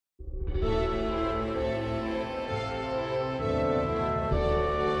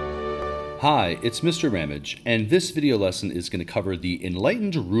Hi, it's Mr. Ramage, and this video lesson is going to cover the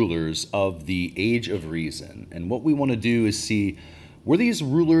enlightened rulers of the Age of Reason. And what we want to do is see, were these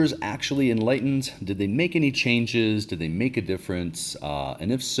rulers actually enlightened? Did they make any changes? Did they make a difference?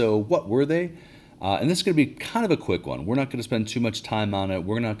 And if so, what were they? And this is going to be kind of a quick one. We're not going to spend too much time on it.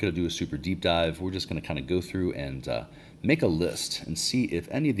 We're not going to do a super deep dive. We're just going to kind of go through and make a list and see if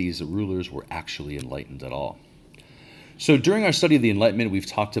any of these rulers were actually enlightened at all. So during our study of the Enlightenment, we've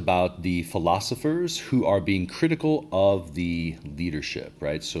talked about the philosophers who are being critical of the leadership,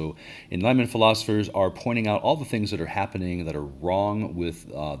 right? So Enlightenment philosophers are pointing out all the things that are happening that are wrong with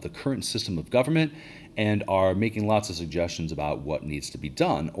the current system of government and are making lots of suggestions about what needs to be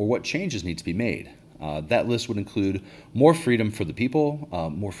done or what changes need to be made. That list would include more freedom for the people,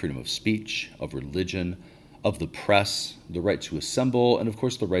 more freedom of speech, of religion, of the press, the right to assemble, and of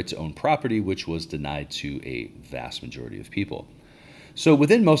course the right to own property, which was denied to a vast majority of people. So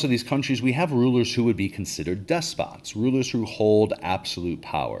within most of these countries, we have rulers who would be considered despots, rulers who hold absolute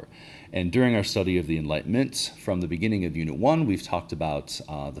power. And during our study of the Enlightenment, from the beginning of Unit 1, we've talked about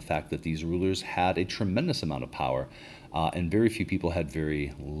the fact that these rulers had a tremendous amount of power, and very few people had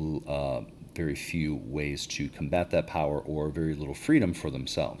very few ways to combat that power or very little freedom for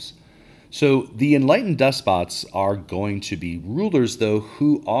themselves. So the enlightened despots are going to be rulers, though,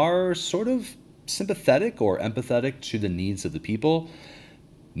 who are sort of sympathetic or empathetic to the needs of the people,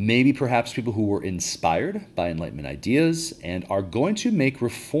 maybe perhaps people who were inspired by Enlightenment ideas and are going to make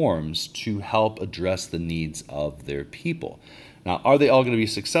reforms to help address the needs of their people. Now, are they all going to be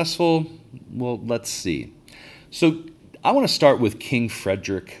successful? Well, let's see. So I want to start with King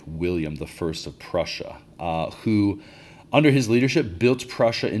Frederick William I of Prussia, who under his leadership, built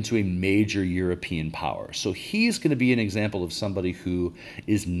Prussia into a major European power. So he's going to be an example of somebody who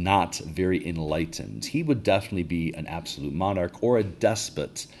is not very enlightened. He would definitely be an absolute monarch or a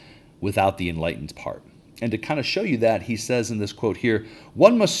despot without the enlightened part. And to kind of show you that, he says in this quote here,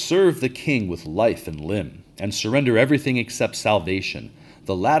 "One must serve the king with life and limb, and surrender everything except salvation.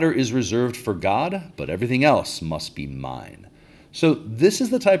 The latter is reserved for God, but everything else must be mine." So this is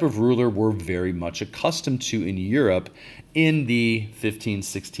the type of ruler we're very much accustomed to in Europe in the 15,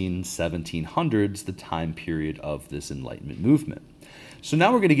 16, 1700s, the time period of this Enlightenment movement. So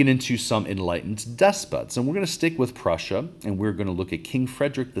now we're going to get into some enlightened despots, and we're going to stick with Prussia, and we're going to look at King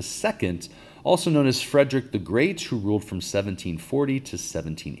Frederick II, also known as Frederick the Great, who ruled from 1740 to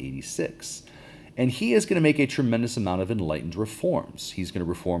 1786. And he is going to make a tremendous amount of enlightened reforms. He's going to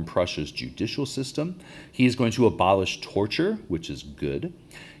reform Prussia's judicial system. He is going to abolish torture, which is good.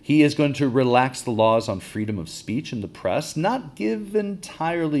 He is going to relax the laws on freedom of speech and the press, not give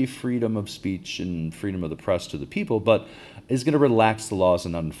entirely freedom of speech and freedom of the press to the people, but is going to relax the laws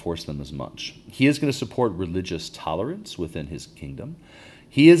and not enforce them as much. He is going to support religious tolerance within his kingdom.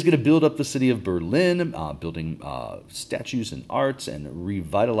 He is going to build up the city of Berlin, building statues and arts and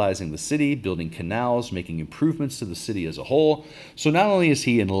revitalizing the city, building canals, making improvements to the city as a whole. So not only is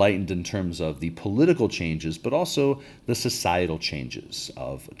he enlightened in terms of the political changes, but also the societal changes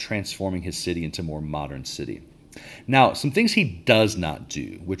of transforming his city into a more modern city. Now, some things he does not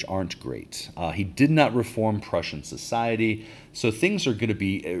do, which aren't great. He did not reform Prussian society, so things are going to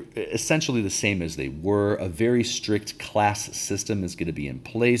be essentially the same as they were. A very strict class system is going to be in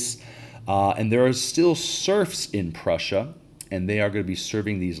place, and there are still serfs in Prussia, and they are going to be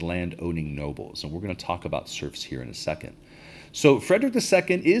serving these land-owning nobles, and we're going to talk about serfs here in a second. So Frederick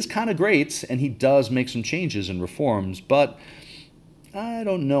II is kind of great, and he does make some changes and reforms, but I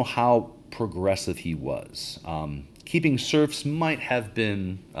don't know how progressive he was. Keeping serfs might have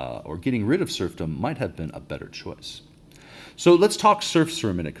been, or getting rid of serfdom might have been a better choice. So let's talk serfs for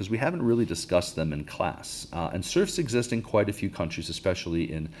a minute, because we haven't really discussed them in class. And serfs exist in quite a few countries,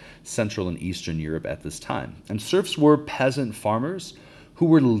 especially in Central and Eastern Europe at this time. And serfs were peasant farmers who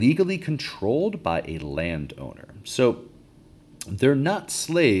were legally controlled by a landowner. So they're not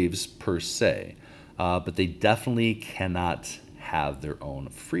slaves per se, but they definitely cannot have their own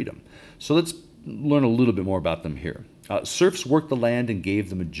freedom. So let's learn a little bit more about them here. Serfs worked the land and gave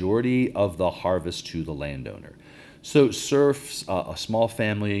the majority of the harvest to the landowner. So serfs, a small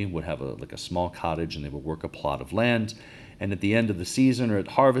family would have like a small cottage, and they would work a plot of land. And at the end of the season or at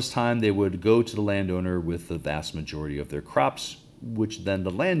harvest time, they would go to the landowner with the vast majority of their crops, which then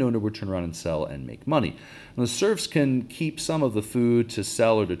the landowner would turn around and sell and make money. And the serfs can keep some of the food to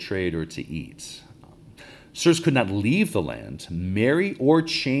sell or to trade or to eat. Serfs could not leave the land, marry, or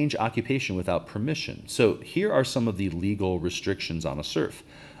change occupation without permission. So here are some of the legal restrictions on a serf.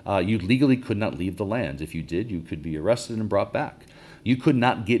 You legally could not leave the land. If you did, you could be arrested and brought back. You could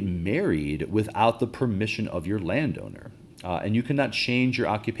not get married without the permission of your landowner. And you cannot change your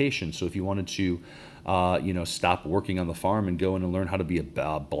occupation. So if you wanted to, stop working on the farm and go in and learn how to be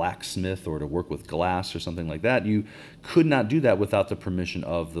a blacksmith or to work with glass or something like that, you could not do that without the permission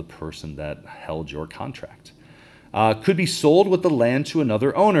of the person that held your contract. Could be sold with the land to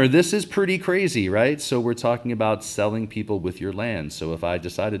another owner. This is pretty crazy, right? So we're talking about selling people with your land. So if I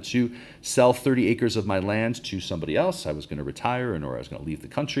decided to sell 30 acres of my land to somebody else, I was going to retire or I was going to leave the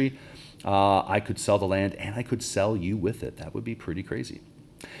country, I could sell the land and I could sell you with it. That would be pretty crazy.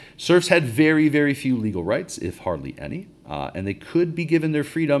 Serfs had very, very few legal rights, if hardly any, and they could be given their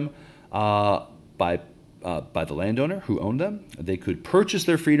freedom by the landowner who owned them. They could purchase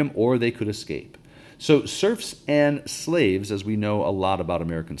their freedom or they could escape. So serfs and slaves, as we know a lot about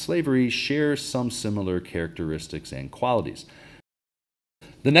American slavery, share some similar characteristics and qualities.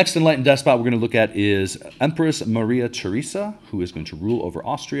 The next enlightened despot we're going to look at is Empress Maria Theresa, who is going to rule over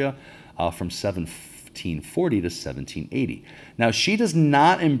Austria from 1740 to 1780. Now, she does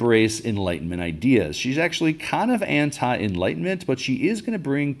not embrace Enlightenment ideas. She's actually kind of anti-Enlightenment, but she is going to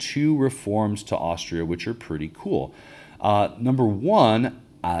bring two reforms to Austria, which are pretty cool. Number one,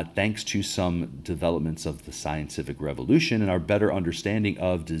 thanks to some developments of the scientific revolution and our better understanding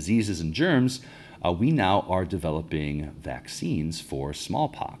of diseases and germs, we now are developing vaccines for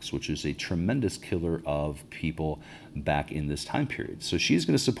smallpox, which is a tremendous killer of people back in this time period. So she's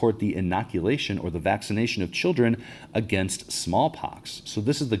going to support the inoculation or the vaccination of children against smallpox. So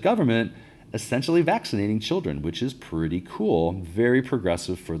this is the government essentially vaccinating children, which is pretty cool, very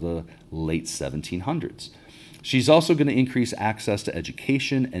progressive for the late 1700s. She's also going to increase access to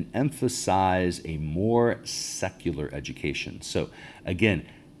education and emphasize a more secular education. So again,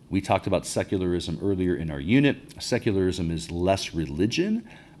 we talked about secularism earlier in our unit. Secularism is less religion.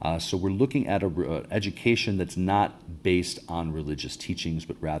 So we're looking at an education that's not based on religious teachings,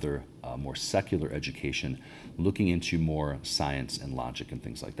 but rather a more secular education, looking into more science and logic and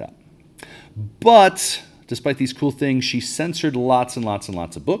things like that. But despite these cool things, she censored lots and lots and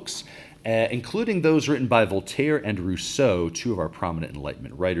lots of books, including those written by Voltaire and Rousseau, two of our prominent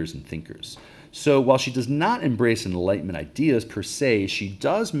Enlightenment writers and thinkers. So while she does not embrace Enlightenment ideas per se, she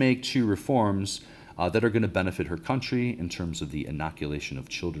does make two reforms that are going to benefit her country in terms of the inoculation of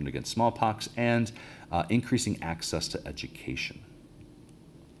children against smallpox and increasing access to education.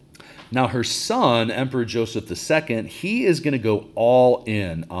 Now her son, Emperor Joseph II, he is going to go all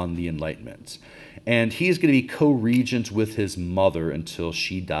in on the Enlightenment. And he is going to be co-regent with his mother until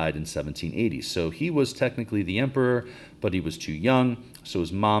she died in 1780. So he was technically the emperor, but he was too young. So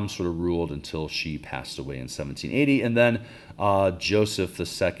his mom sort of ruled until she passed away in 1780. And then Joseph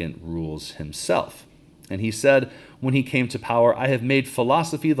II rules himself. And he said, when he came to power, I have made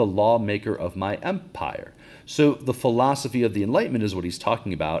philosophy the lawmaker of my empire. So the philosophy of the Enlightenment is what he's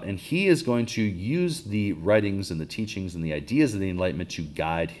talking about, and he is going to use the writings and the teachings and the ideas of the Enlightenment to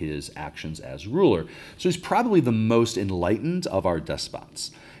guide his actions as ruler. So he's probably the most enlightened of our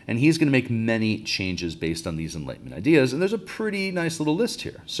despots. And he's going to make many changes based on these Enlightenment ideas, and there's a pretty nice little list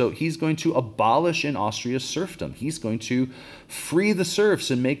here. So he's going to abolish in Austria serfdom. He's going to free the serfs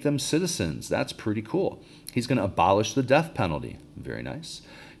and make them citizens. That's pretty cool. He's going to abolish the death penalty. Very nice.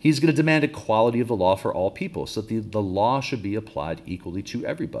 He's going to demand equality of the law for all people, so that the law should be applied equally to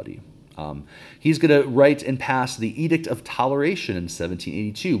everybody. He's going to write and pass the Edict of Toleration in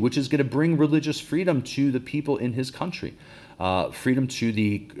 1782, which is going to bring religious freedom to the people in his country. Freedom to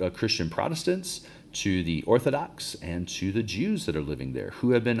the Christian Protestants, to the Orthodox, and to the Jews that are living there, who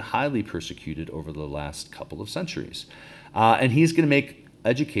have been highly persecuted over the last couple of centuries. And he's going to make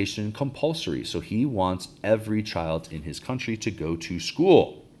education compulsory, so he wants every child in his country to go to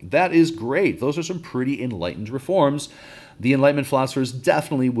school. That is great. Those are some pretty enlightened reforms. The Enlightenment philosophers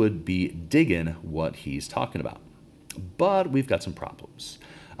definitely would be digging what he's talking about. But we've got some problems.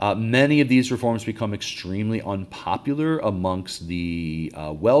 Many of these reforms become extremely unpopular amongst the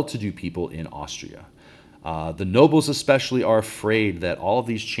well-to-do people in Austria. The nobles especially are afraid that all of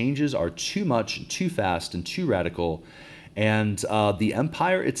these changes are too much, too fast, and too radical. And the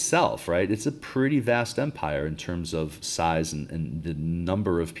empire itself, right? It's a pretty vast empire in terms of size and the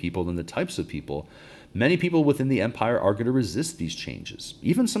number of people and the types of people. Many people within the empire are going to resist these changes.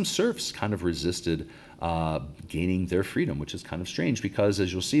 Even some serfs kind of resisted gaining their freedom, which is kind of strange because,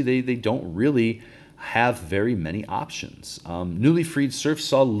 as you'll see, they don't really have very many options. Newly freed serfs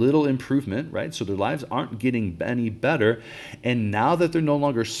saw little improvement, right? So their lives aren't getting any better. And now that they're no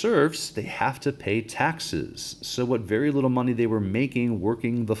longer serfs, they have to pay taxes. So what very little money they were making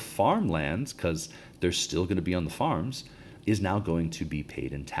working the farmlands, because they're still going to be on the farms, is now going to be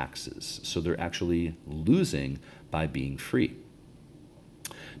paid in taxes. So they're actually losing by being free.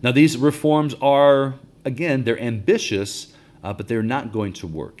 Now, these reforms are again, they're ambitious, but they're not going to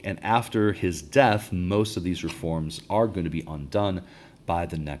work. And after his death, most of these reforms are going to be undone by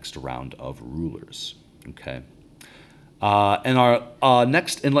the next round of rulers. Okay. And our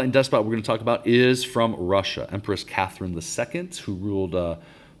next enlightened despot we're going to talk about is from Russia, Empress Catherine II, who ruled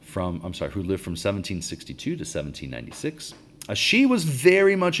who lived from 1762 to 1796. She was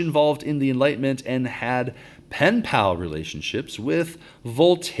very much involved in the Enlightenment and had pen pal relationships with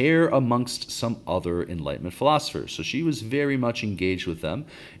Voltaire amongst some other Enlightenment philosophers. So she was very much engaged with them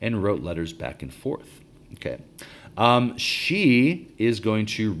and wrote letters back and forth. Okay. She is going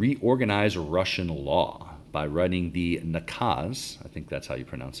to reorganize Russian law by writing the Nakaz, I think that's how you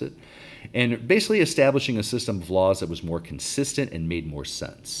pronounce it, and basically establishing a system of laws that was more consistent and made more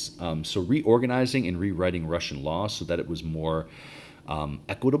sense. So reorganizing and rewriting Russian law so that it was more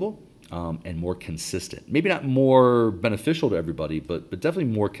equitable and more consistent. Maybe not more beneficial to everybody, but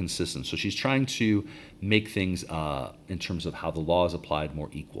definitely more consistent. So she's trying to make things in terms of how the law is applied more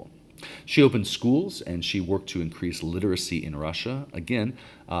equal. She opened schools and she worked to increase literacy in Russia, again,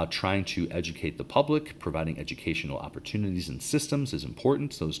 trying to educate the public. Providing educational opportunities and systems is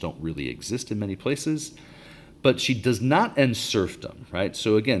important. Those don't really exist in many places. But she does not end serfdom, right?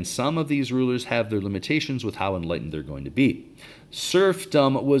 So again, some of these rulers have their limitations with how enlightened they're going to be.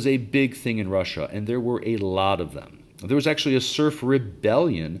 Serfdom was a big thing in Russia, and there were a lot of them. There was actually a serf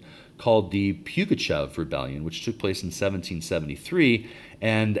rebellion called the Pugachev Rebellion, which took place in 1773,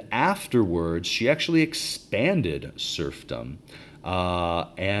 and afterwards she actually expanded serfdom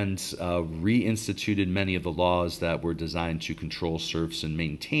and reinstituted many of the laws that were designed to control serfs and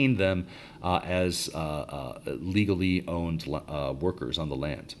maintain them as legally owned workers on the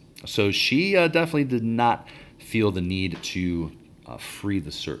land. So she definitely did not feel the need to free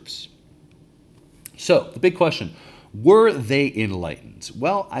the serfs. So the big question, were they enlightened?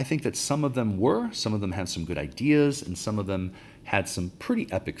 Well, I think that some of them were. Some of them had some good ideas, and some of them had some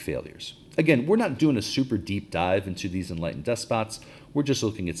pretty epic failures. Again, we're not doing a super deep dive into these enlightened despots. We're just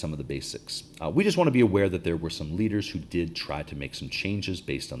looking at some of the basics. We just want to be aware that there were some leaders who did try to make some changes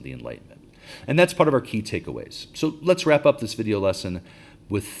based on the Enlightenment. And that's part of our key takeaways. So let's wrap up this video lesson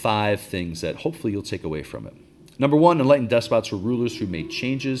with 5 things that hopefully you'll take away from it. Number 1, enlightened despots were rulers who made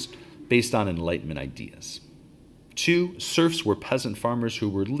changes based on Enlightenment ideas. 2, serfs were peasant farmers who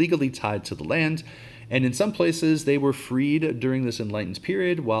were legally tied to the land, and in some places they were freed during this enlightened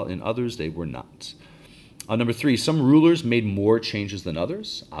period, while in others they were not. Number 3, some rulers made more changes than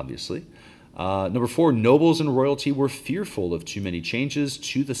others, obviously. Number 4, nobles and royalty were fearful of too many changes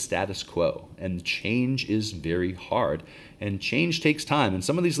to the status quo, and change is very hard, and change takes time, and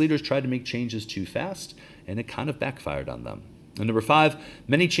some of these leaders tried to make changes too fast, and it kind of backfired on them. And number 5,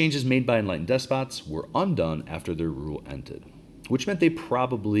 many changes made by enlightened despots were undone after their rule ended, which meant they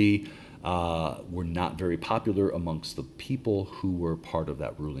probably were not very popular amongst the people who were part of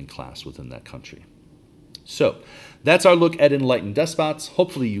that ruling class within that country. So that's our look at enlightened despots.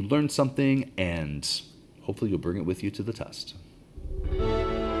 Hopefully you learned something, and hopefully you'll bring it with you to the test.